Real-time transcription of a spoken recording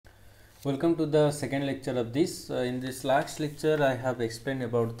Welcome to the second lecture of this. In this last lecture, I have explained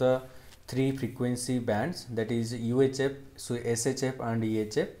about the three frequency bands, that is UHF, so SHF and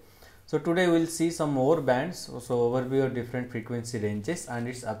EHF. So today we will see some more bands, so overview of different frequency ranges and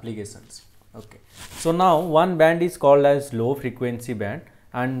its applications. Okay. So now one band is called as low frequency band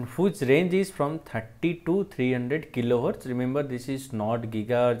and whose range is from 30 to 300 kilohertz. Remember, this is not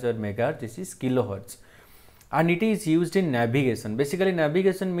gigahertz or megahertz, this is kilohertz. And it is used in navigation. Basically,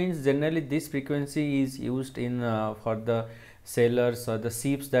 navigation means generally this frequency is used in for the sailors or the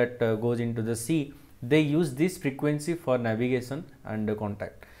ships that goes into the sea. They use this frequency for navigation and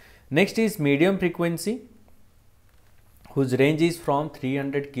contact. Next is medium frequency, whose range is from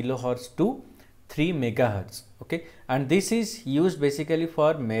 300 kilohertz to 3 megahertz. Okay, and this is used basically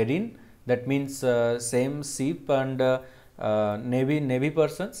for marine. That means same ship and navy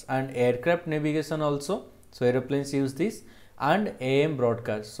persons, and aircraft navigation also. So aeroplanes use this, and AM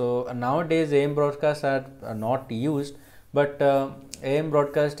broadcast. So nowadays AM broadcasts are not used, but AM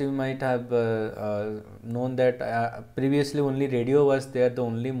broadcast you might have known that previously only radio was there, the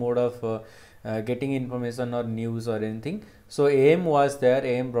only mode of getting information or news or anything. So AM was there,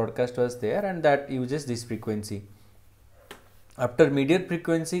 AM broadcast was there, and that uses this frequency. After medium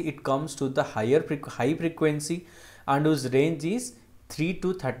frequency, it comes to the high frequency, and whose range is 3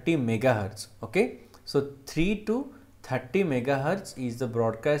 to 30 megahertz. Okay. So 3 to 30 megahertz is the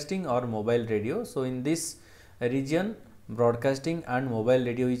broadcasting or mobile radio. So in this region, broadcasting and mobile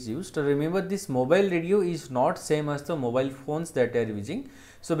radio is used. So remember, this mobile radio is not same as the mobile phones that are using.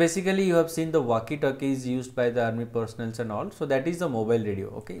 So basically you have seen the walkie-talkies used by the army personnel and all. So that is the mobile radio.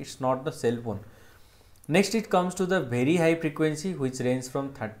 Okay, it's not the cell phone. Next it comes to the very high frequency, which ranges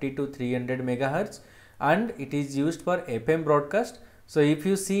from 30 to 300 megahertz, and it is used for FM broadcast. So if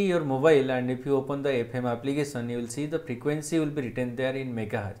you see your mobile and if you open the FM application, you will see the frequency will be written there in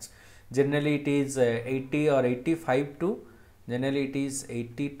megahertz. Generally it is 80 or 85 to, generally it is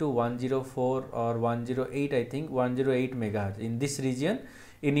 80 to 104 or 108, I think 108 megahertz. In this region,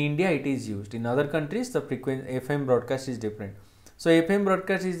 in India it is used. In other countries the frequency FM broadcast is different. So FM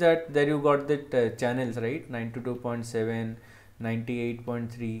broadcast is that there you got that channels, right? 92.7,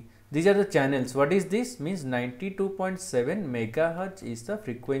 98.3. These are the channels. What is this? Means 92.7 megahertz is the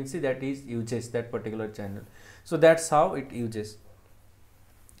frequency that is uses that particular channel. So that's how it uses.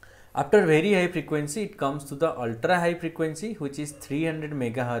 After very high frequency, it comes to the ultra high frequency, which is 300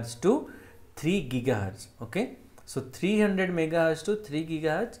 megahertz to 3 gigahertz. Okay. So 300 megahertz to 3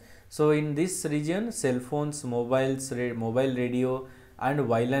 gigahertz. So in this region, cell phones, mobiles, mobile radio and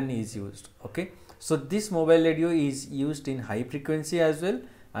WLAN is used. Okay. So this mobile radio is used in high frequency as well,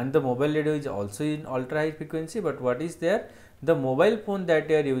 and the mobile radio is also in ultra high frequency. But what is there? The mobile phone that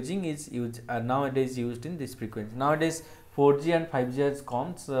they are using is nowadays used in this frequency. Nowadays 4G and 5G has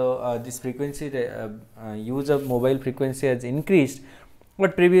come, so this frequency use of mobile frequency has increased,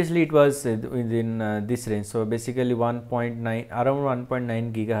 but previously it was within this range. So basically 1.9, around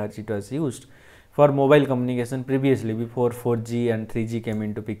 1.9 gigahertz it was used for mobile communication previously, before 4G and 3G came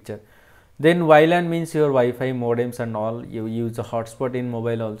into picture. Then WLAN means your Wi-Fi modems and all. You use a hotspot in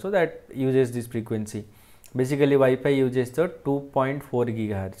mobile also, that uses this frequency. Basically Wi-Fi uses the 2.4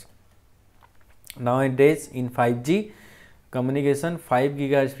 gigahertz. Nowadays in 5G communication, 5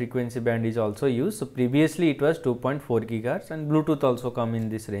 gigahertz frequency band is also used. So previously it was 2.4 gigahertz, and Bluetooth also come in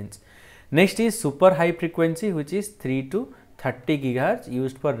this range. Next is super high frequency, which is 3 to 30 gigahertz,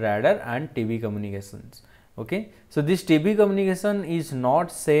 used for radar and TV communications. Okay. So this TV communication is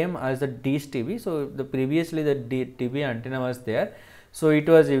not same as the dish TV. So the previously the TV antenna was there, so it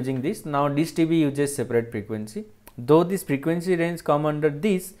was using this. Now dish TV uses separate frequency, though this frequency range come under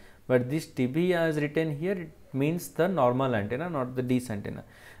this, but this TV as written here, it means the normal antenna, not the dish antenna.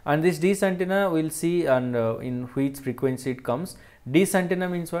 And this dish antenna we will see, and in which frequency it comes. Dish antenna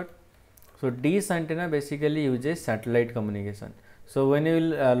means what? So dish antenna basically uses satellite communication. So when you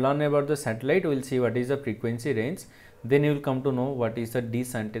will learn about the satellite, we will see what is the frequency range. Then you will come to know what is the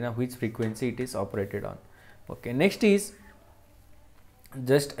dish antenna, which frequency it is operated on. Okay. Next is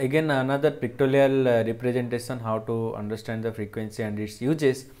just again another pictorial representation how to understand the frequency and its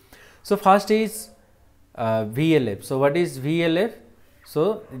uses. So first is VLF. So what is VLF?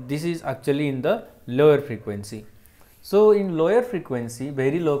 So this is actually in the lower frequency. So in lower frequency,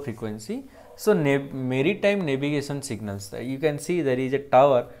 very low frequency, so maritime navigation signals, you can see there is a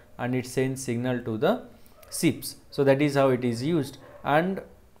tower and it sends signal to the ships. So that is how it is used, and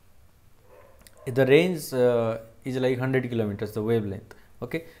the range is like 100 kilometers, the wavelength.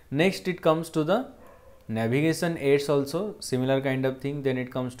 Okay. Next it comes to the navigation aids, also similar kind of thing. Then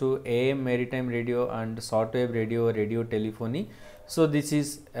it comes to AM maritime radio and shortwave radio, radio telephony. So this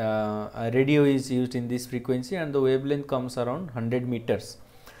is radio is used in this frequency, and the wavelength comes around 100 meters.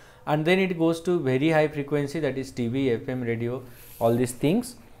 And then it goes to very high frequency, that is TV, FM, radio, all these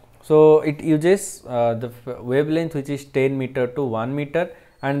things. So it uses the wavelength which is 10 meter to 1 meter,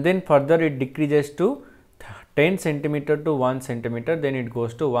 and then further it decreases to 10 centimeter to 1 centimeter, then it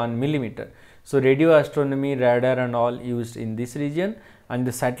goes to 1 millimeter. So radio astronomy, radar and all used in this region, and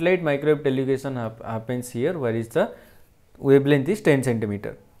the satellite microwave television happens here, where is the wavelength is 10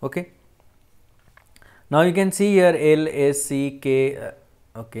 centimeter. Okay. Now you can see here L, S, C, K.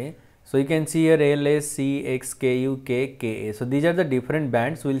 Okay. So you can see here L, S, C, X, K, U, K, K, A. So these are the different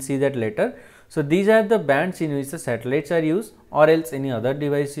bands. We will see that later. So these are the bands in which the satellites are used, or else any other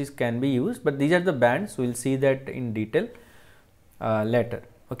devices can be used, but these are the bands. We will see that in detail later.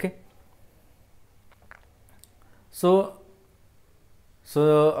 Okay. So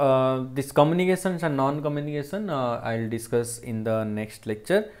this communications and non-communication I will discuss in the next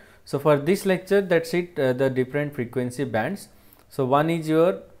lecture. So for this lecture, that's it, the different frequency bands. So one is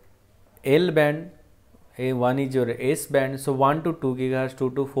your L band, one is your S band. So 1 to 2 gigahertz,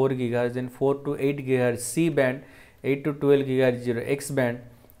 2 to 4 gigahertz, then 4 to 8 gigahertz C band, 8 to 12 gigahertz is your X band,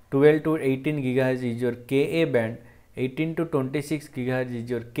 12 to 18 gigahertz is your Ka band, 18 to 26 gigahertz is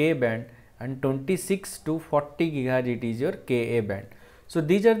your K band, and 26 to 40 gigahertz it is your Ka band. So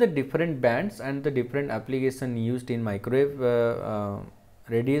these are the different bands and the different application used in microwave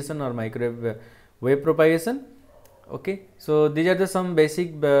radiation or microwave wave propagation. Okay. So these are the some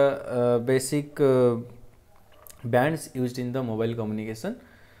basic bands used in the mobile communication.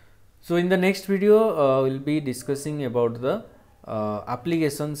 So in the next video we will be discussing about the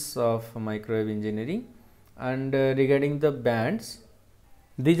applications of microwave engineering, and regarding the bands,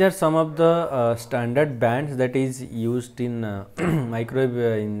 these are some of the standard bands that is used in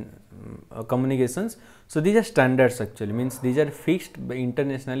microwave communications. So these are standards, actually means these are fixed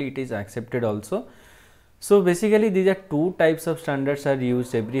internationally, it is accepted also. So basically these are two types of standards are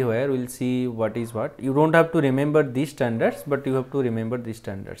used everywhere. We will see what is what. You don't have to remember these standards, but you have to remember these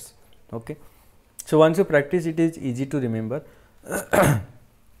standards. Okay. So once you practice, it is easy to remember.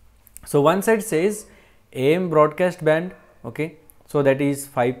 So one side says AM broadcast band. Okay. So that is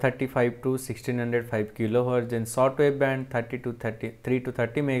 535 to 1605 kilohertz. Then shortwave band 3 to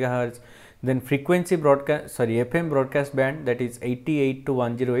 30 megahertz. Then frequency broadcast, FM broadcast band, that is 88 to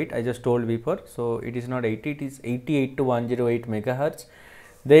 108. I just told before. So it is not 80, it is 88 to 108 megahertz.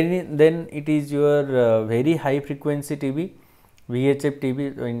 Then it is your very high frequency TV, VHF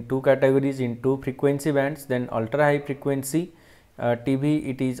TV, in two categories, in two frequency bands. Then ultra high frequency TV,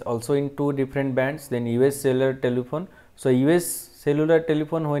 it is also in two different bands. Then US cellular telephone. So US cellular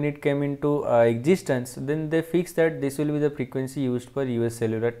telephone, when it came into existence, then they fixed that this will be the frequency used for US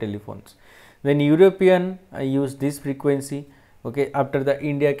cellular telephones. Then European used this frequency. Okay, after the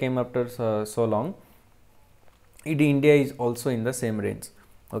India came after so long, India is also in the same range.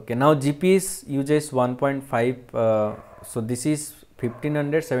 Okay, now GPS uses 1.5. So this is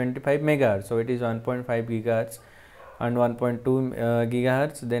 1575 megahertz. So it is 1.5 gigahertz and 1.2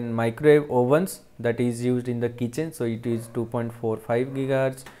 gigahertz. Then microwave ovens, that is used in the kitchen. So it is 2.45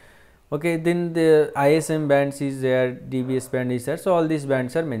 gigahertz. Okay, then the ISM bands is there, DBS band is there. So all these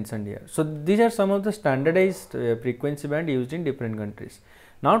bands are mentioned here. So these are some of the standardized frequency band used in different countries.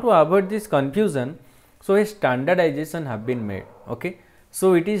 Now to avoid this confusion, so a standardization have been made. Okay,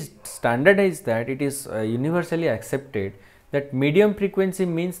 so it is standardized that it is universally accepted that medium frequency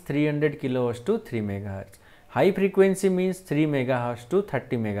means 300 kilohertz to 3 megahertz. High frequency means 3 megahertz to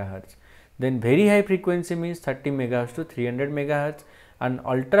 30 megahertz. Then very high frequency means 30 megahertz to 300 megahertz. And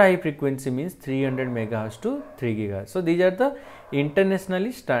ultra high frequency means 300 megahertz to 3 gigahertz. So these are the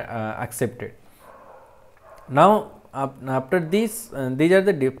internationally accepted. Now after this, these are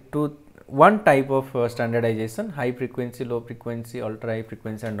the one type of standardization: high frequency, low frequency, ultra high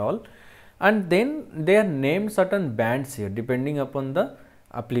frequency and all. And then they are named certain bands here depending upon the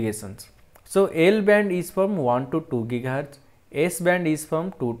applications. So L band is from 1 to 2 gigahertz, S band is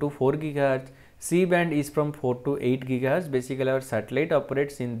from 2 to 4 gigahertz, C band is from 4 to 8 gigahertz. Basically our satellite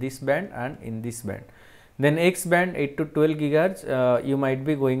operates in this band and in this band. Then X band 8 to 12 gigahertz. You might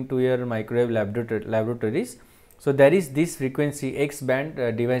be going to your microwave laboratories. So there is this frequency X band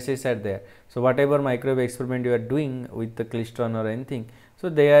devices are there. So whatever microwave experiment you are doing with the klystron or anything, so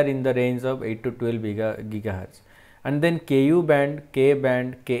they are in the range of 8 to 12 gigahertz. And then Ku band, K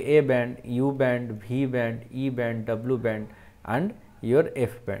band, Ka band, U band, V band, E band, W band and your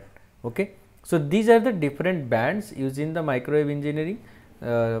F band. Okay. So these are the different bands used in the microwave engineering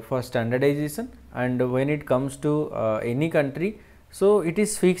for standardization. And when it comes to any country, so it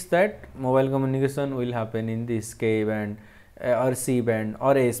is fixed that mobile communication will happen in this K band, or C band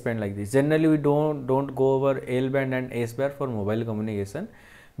or S band like this. Generally we don't go over L band and S band for mobile communication,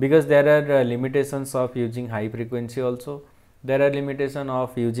 because there are limitations of using high frequency also, there are limitation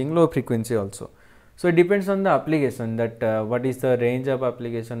of using low frequency also. So it depends on the application, that what is the range of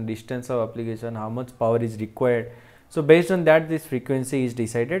application, distance of application, how much power is required. So based on that this frequency is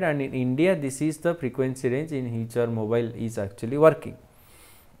decided, and in India this is the frequency range in which our mobile is actually working.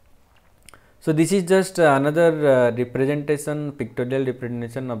 So this is just another representation, pictorial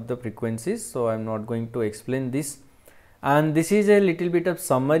representation of the frequencies. So I am not going to explain this, and this is a little bit of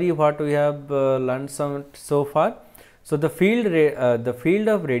summary what we have learned so far. So the field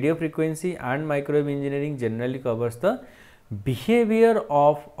of radio frequency and microwave engineering generally covers the behavior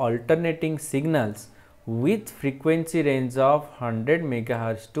of alternating signals with frequency range of 100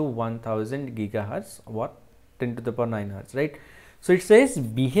 megahertz to 1000 gigahertz or 10 to the power 9 hertz, right. So it says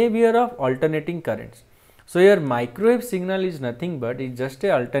behavior of alternating currents. So your microwave signal is nothing but it's just a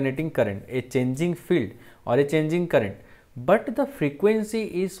alternating current, a changing field or a changing current, but the frequency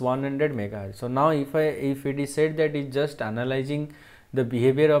is 100 megahertz. So now if it is said that it's just analyzing the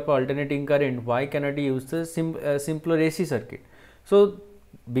behavior of alternating current, why cannot you use the simpler AC circuit? So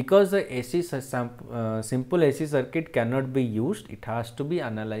because the AC simple AC circuit cannot be used, it has to be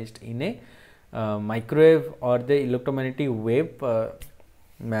analyzed in a microwave or the electromagnetic wave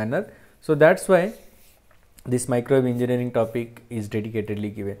manner. So that's why this microwave engineering topic is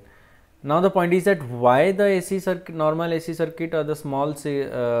dedicatedly given. Now the point is that why the AC circuit, normal AC circuit or the small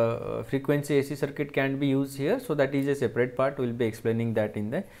frequency AC circuit can be used here. So that is a separate part, we will be explaining that in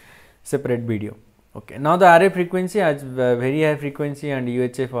the separate video. Okay. Now the RF frequency has very high frequency and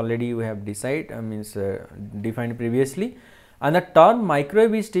UHF already we have defined previously, and the term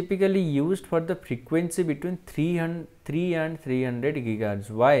microwave is typically used for the frequency between 3 and 300 gigahertz.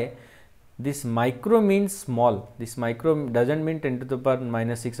 Why? This micro means small. This micro doesn't mean 10 to the power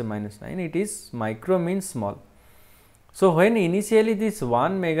 -6 or -9. It is micro means small. So when initially this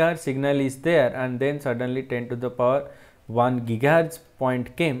 1 megahertz signal is there, and then suddenly 10 to the power 1 gigahertz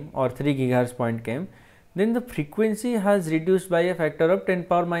point came or 3 gigahertz point came, then the frequency has reduced by a factor of 10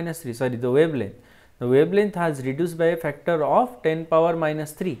 power -3. Sorry, the wavelength. The wavelength has reduced by a factor of 10 power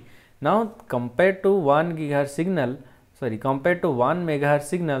 -3. Now compared to 1 gigahertz signal, compared to 1 megahertz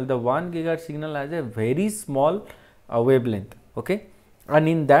signal, the 1 gigahertz signal has a very small wavelength, okay, and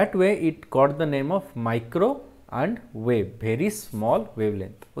in that way it got the name of micro and wave, very small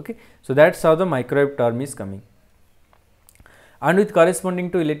wavelength, okay. So that's how the microwave term is coming. And with corresponding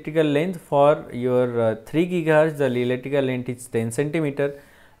to electrical length, for your 3 gigahertz the electrical length is 10 centimeter,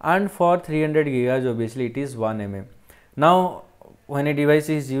 and for 300 gigahertz obviously it is 1 mm. Now when a device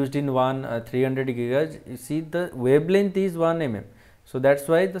is used in 300 gigahertz, you see the wavelength is 1 mm. So that's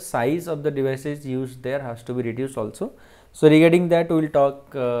why the size of the devices used there has to be reduced also. So regarding that we will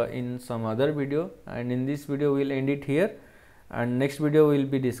talk in some other video, and in this video we will end it here, and next video we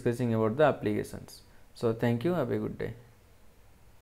will be discussing about the applications. So thank you, have a good day.